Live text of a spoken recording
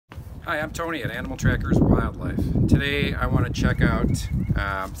Hi, I'm Tony at Animal Trackers Wildlife. Today I want to check out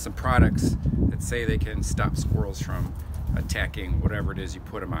some products that say they can stop squirrels from attacking whatever it is you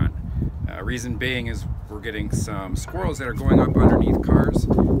put them on. Reason being is we're getting some squirrels that are going up underneath cars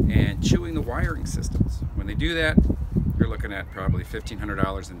and chewing the wiring systems. When they do that, you're looking at probably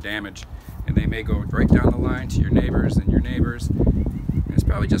 $1,500 in damage, and they may go right down the line to your neighbors and your neighbors. And it's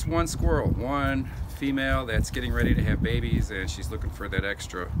probably just one squirrel, one female that's getting ready to have babies, and she's looking for that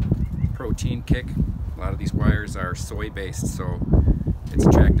extra protein kick. A lot of these wires are soy based, so it's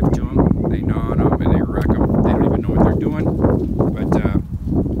attractive to them. They gnaw on them and they wreck them. They don't even know what they're doing. But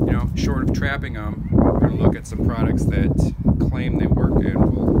you know, short of trapping them, we're going to look at some products that claim they work,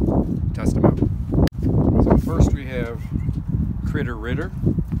 and we'll test them out. So first we have Critter Ritter.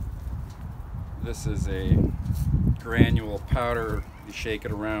 This is a granule powder. You shake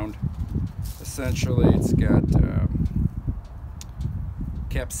it around. Essentially, it's got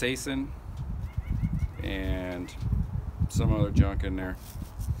capsaicin and some other junk in there.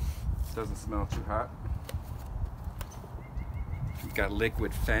 Doesn't smell too hot. We've got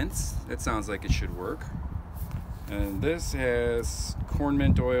liquid fence. That sounds like it should work. And this has corn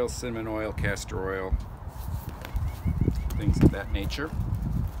mint oil, cinnamon oil, castor oil, things of that nature.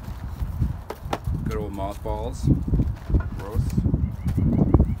 Good old mothballs. Gross.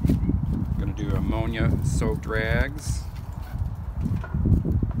 Gonna do ammonia soaked rags,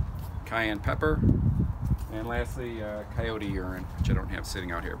 cayenne pepper, and lastly coyote urine, which I don't have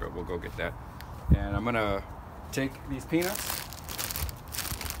sitting out here, but we'll go get that. And I'm gonna take these peanuts,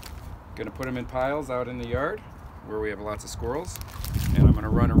 gonna put them in piles out in the yard where we have lots of squirrels, and I'm gonna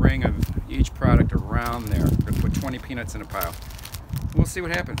run a ring of each product around there. I'm gonna put 20 peanuts in a pile. We'll see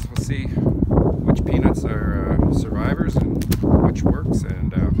what happens. We'll see which peanuts are survivors and which works,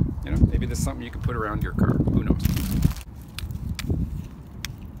 and you know, maybe there's something you can put around your car. Who knows?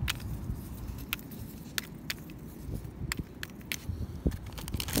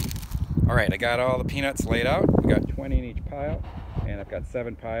 Alright, I got all the peanuts laid out. We got 20 in each pile, and I've got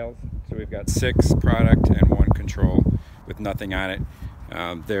 7 piles. So we've got 6 product and 1 control with nothing on it.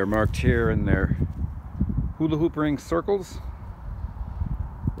 They're marked here in their hula hoop ring circles.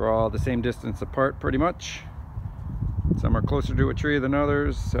 We're all the same distance apart pretty much. Some are closer to a tree than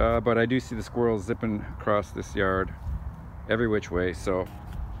others, but I do see the squirrels zipping across this yard every which way, so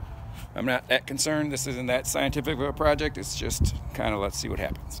I'm not that concerned. This isn't that scientific of a project. It's just kind of let's see what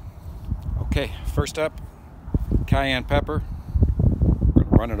happens. Okay, first up, cayenne pepper. We're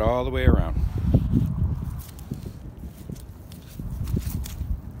gonna run it all the way around.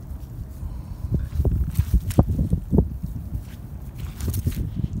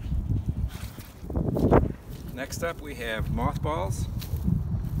 Next up we have mothballs,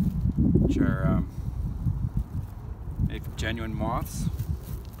 which are made from genuine moths.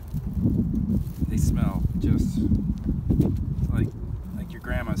 They smell just like your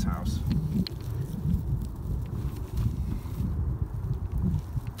grandma's house.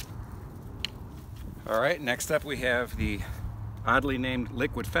 Alright, next up we have the oddly named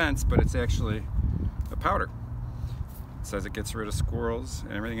liquid fence, but it's actually a powder. It says it gets rid of squirrels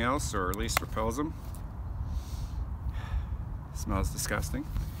and everything else, or at least repels them. Smells disgusting.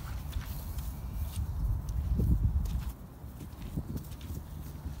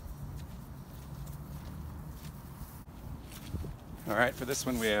 Alright, for this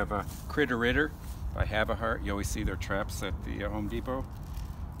one we have Critter Ritter by Have a Heart. You always see their traps at the Home Depot.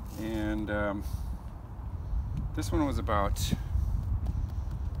 And this one was about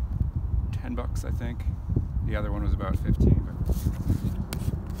 10 bucks, I think. The other one was about 15.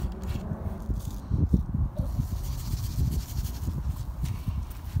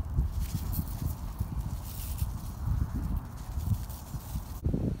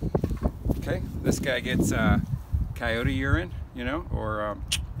 Okay, this guy gets coyote urine, you know, or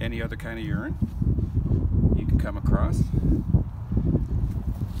any other kind of urine you can come across.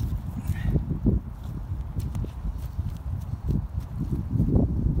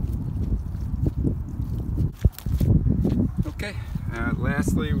 Okay,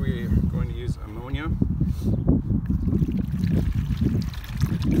 lastly we're going to use ammonia.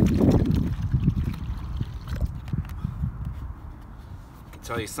 I can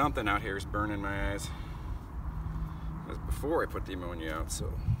tell you something out here is burning my eyes. That was before I put the ammonia out,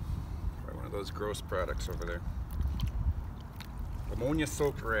 so probably one of those gross products over there. Ammonia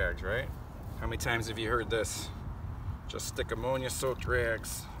soaked rags, right? How many times have you heard this? Just stick ammonia soaked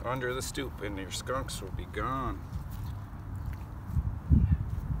rags under the stoop and your skunks will be gone.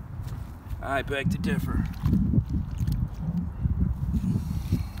 I beg to differ.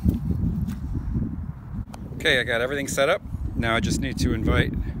 Okay, I got everything set up. Now I just need to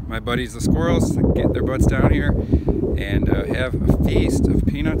invite my buddies the squirrels to get their butts down here and have a feast of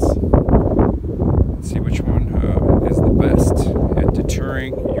peanuts. Let's see which one is the best at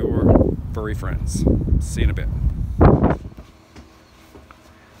deterring your furry friends. See you in a bit.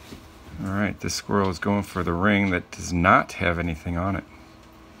 Alright, this squirrel is going for the ring that does not have anything on it.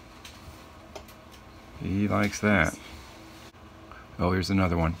 He likes that. Oh, here's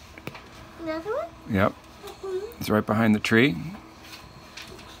another one. Another one? Yep. It's right behind the tree.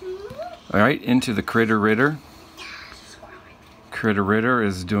 Alright, into the critter-ritter. Critter-ritter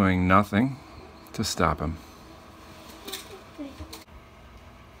is doing nothing to stop him.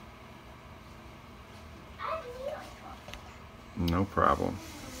 No problem.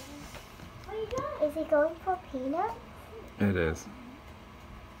 Is he going for peanuts? It is.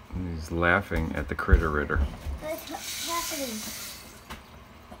 And he's laughing at the critter-ritter. What's happening?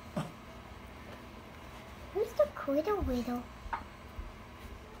 Who's the critter-ritter?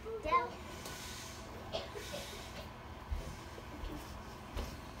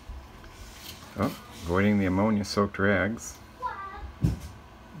 Oh, avoiding the ammonia-soaked rags.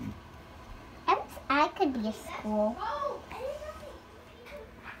 I could be a squirrel.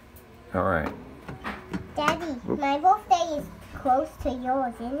 All right. Daddy, my birthday is close to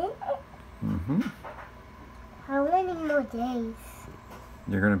yours, isn't it? Mm-hmm. How many more days?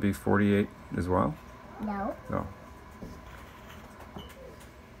 You're going to be 48 as well? No. No.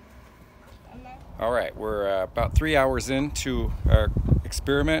 All right, we're about 3 hours into our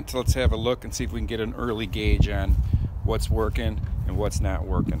experiment. Let's have a look and see if we can get an early gauge on what's working and what's not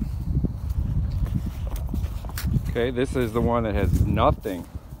working. Okay, this is the one that has nothing.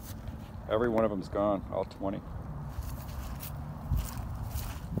 Every one of them's gone, all 20.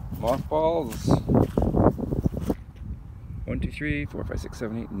 Mothballs. 1, 2, 3, 4, 5, 6,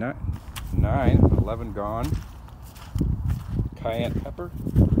 7, 8, 9, 11 gone. Cayenne pepper.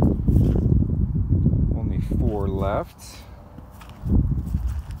 Only 4 left.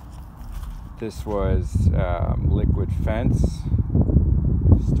 This was liquid fence.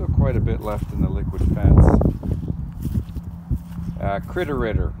 Still quite a bit left in the liquid fence.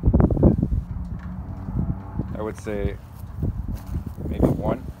 Critter-ritter. I would say maybe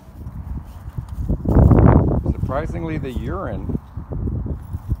 1. Surprisingly, the urine.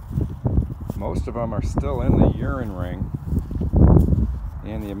 Most of them are still in the urine ring.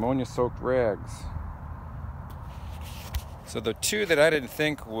 And the ammonia-soaked rags. So the 2 that I didn't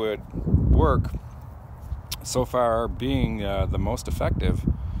think would work so far are being the most effective,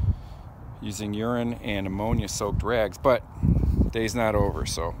 using urine and ammonia-soaked rags, but day's not over,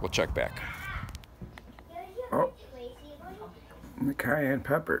 so we'll check back. Oh, the cayenne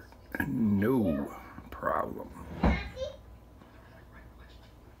pepper, no problem.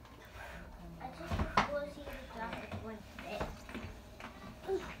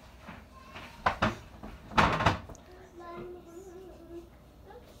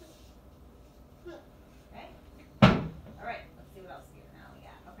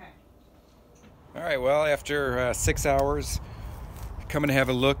 All right, well, after 6 hours, coming to have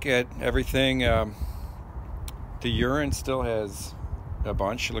a look at everything. The urine still has a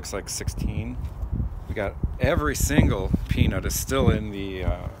bunch. It looks like 16. We got every single peanut is still in the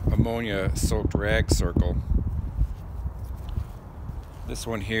ammonia-soaked rag circle. This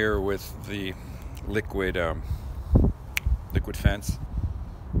one here with the liquid liquid fence,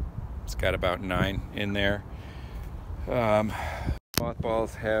 it's got about 9 in there.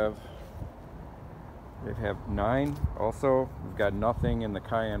 Mothballs have 9 also. We've got nothing in the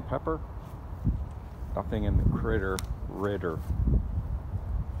cayenne pepper, nothing in the critter-ritter.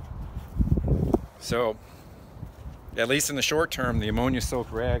 So, at least in the short term, the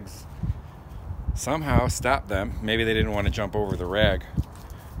ammonia-soaked rags somehow stopped them. Maybe they didn't want to jump over the rag,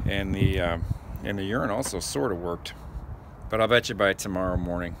 and the urine also sort of worked. But I'll bet you by tomorrow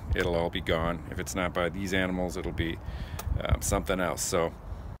morning it'll all be gone. If it's not by these animals, it'll be something else. So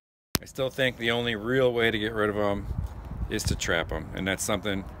I still think the only real way to get rid of them is to trap them, and that's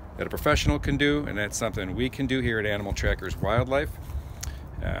something that a professional can do, and that's something we can do here at Animal Trackers Wildlife.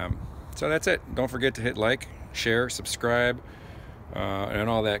 So that's it. Don't forget to hit like, share, subscribe, and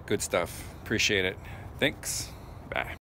all that good stuff. Appreciate it. Thanks. Bye.